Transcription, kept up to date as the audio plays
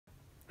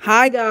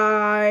Hi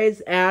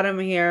guys, Adam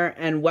here,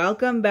 and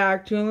welcome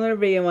back to another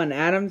video on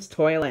Adam's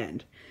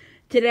Toyland.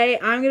 Today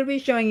I'm going to be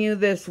showing you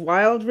this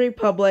Wild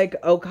Republic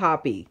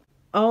okapi.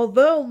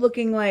 Although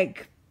looking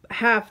like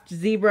half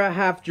zebra,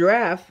 half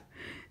giraffe,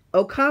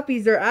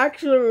 okapis are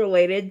actually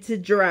related to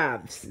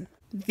giraffes.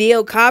 The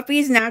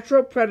okapi's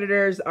natural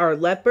predators are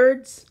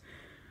leopards,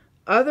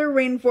 other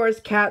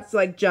rainforest cats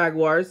like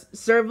jaguars,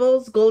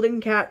 servals,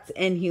 golden cats,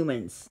 and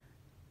humans.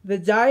 The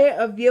diet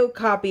of the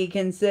okapi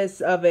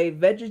consists of a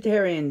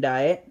vegetarian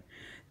diet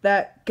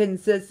that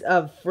consists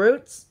of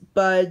fruits,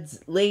 buds,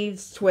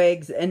 leaves,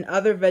 twigs, and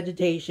other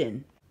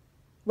vegetation.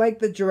 Like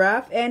the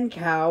giraffe and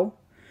cow,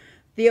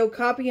 the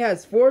okapi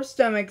has 4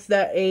 stomachs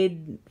that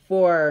aid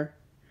for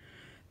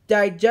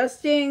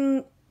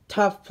digesting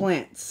tough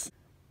plants.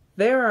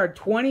 There are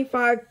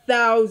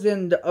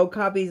 25,000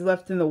 okapis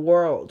left in the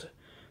world.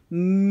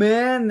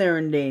 Man, they're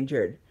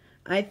endangered.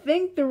 I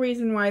think the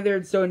reason why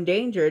they're so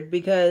endangered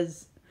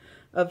because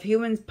of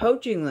humans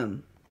poaching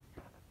them.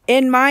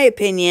 In my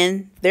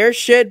opinion, there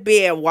should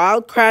be a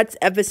Wild Kratts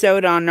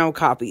episode on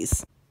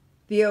okapis.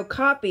 The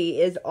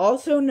okapi is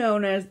also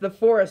known as the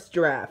forest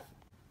giraffe.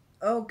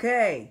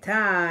 Okay,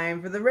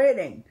 time for the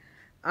rating.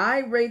 I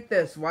rate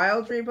this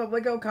Wild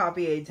Republic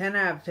okapi a 10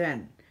 out of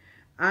 10.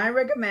 I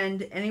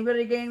recommend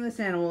anybody getting this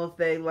animal if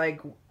they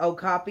like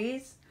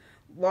okapis,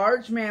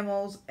 large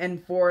mammals,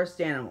 and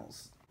forest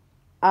animals.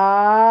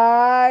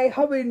 I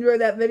hope you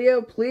enjoyed that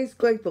video. Please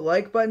click the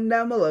like button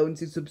down below, and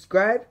to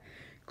subscribe,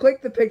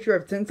 click the picture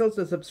of Tinsel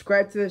to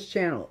subscribe to this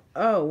channel.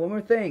 Oh, one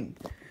more thing.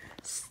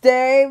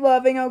 Stay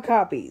loving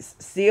okapis.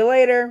 See you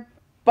later.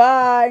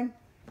 Bye.